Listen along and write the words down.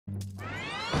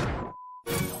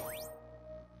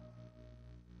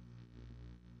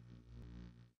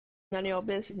None of your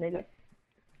business, nigga.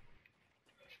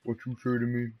 What you say to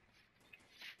me?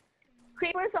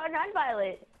 Creepers are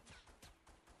non-violent.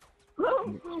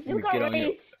 You Get got on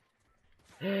your...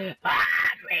 raised.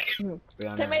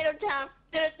 Tomato. Tomato town.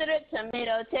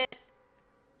 Tomato tip.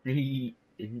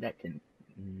 Isn't that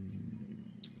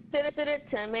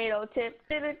Tomato tip.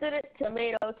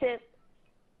 Tomato tip.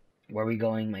 Where are we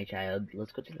going, my child?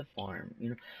 Let's go to the farm. You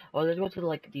know. Oh, let's go to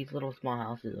like these little small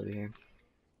houses over here.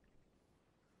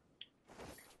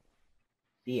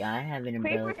 See, I have an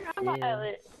umbrella Creepers too.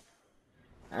 non-violent.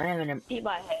 I have an Eat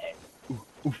my head.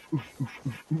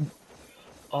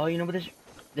 Oh, you know what this?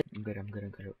 I'm good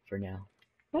for now.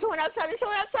 There's someone outside. There's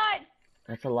someone outside.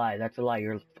 That's a lie. That's a lie.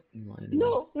 You're fucking lying to me.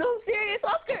 No, serious,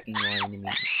 Oscar. Fucking lying to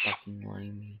me. Fucking lying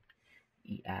to me.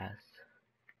 Eat ass.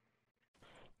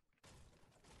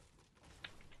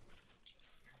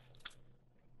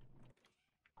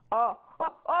 Oh.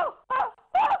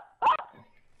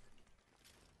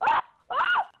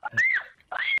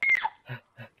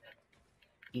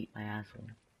 Eat my asshole.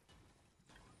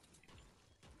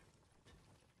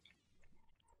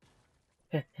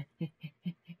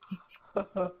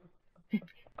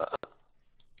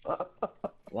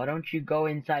 Why don't you go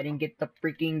inside and get the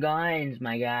freaking guns,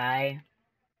 my guy?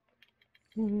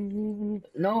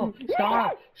 No,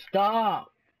 stop!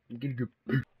 Stop!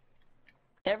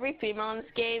 Every female in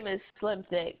this game is slim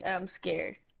thick, and I'm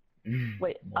scared.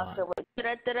 Wait, Oscar, wait.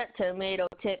 Tomato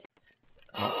tip.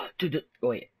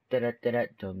 Wait.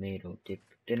 Tomato tip.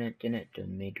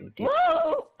 Tomato tip.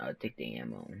 Whoa! I'll take the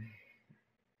ammo.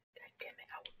 God damn it,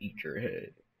 I will eat your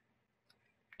head.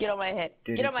 Get on my head.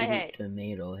 Get on my head.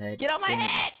 Tomato head. Get on my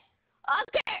head!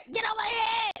 Oscar, get on my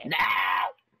head!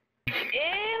 No!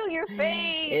 Ew, your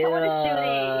face! Ew, I wanna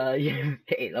shoot your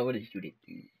face. I wanna shoot it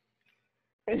too.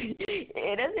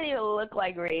 It doesn't even look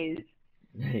like Ray's.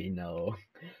 Hey, no.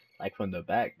 Like from the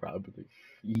back, probably.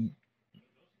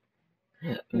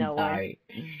 No way. Sorry.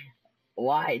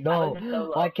 Why? No.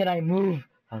 So Why can't I move?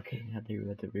 Okay, now they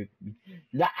have to rip me.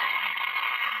 No.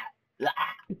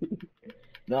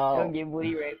 Don't get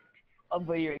booty raped. I'll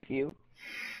booty rape you.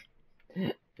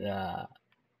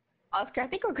 Oscar, I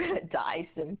think we're gonna die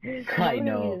soon. I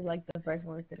know. Is like the first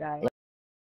ones to die.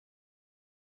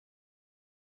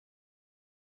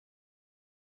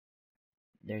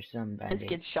 There's some Just bandits.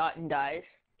 gets shot and dies.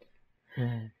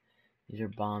 These are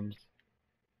bombs.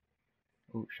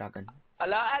 Ooh, shotgun.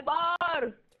 Allah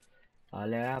Akbar!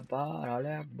 Allah Akbar,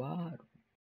 Allah Akbar.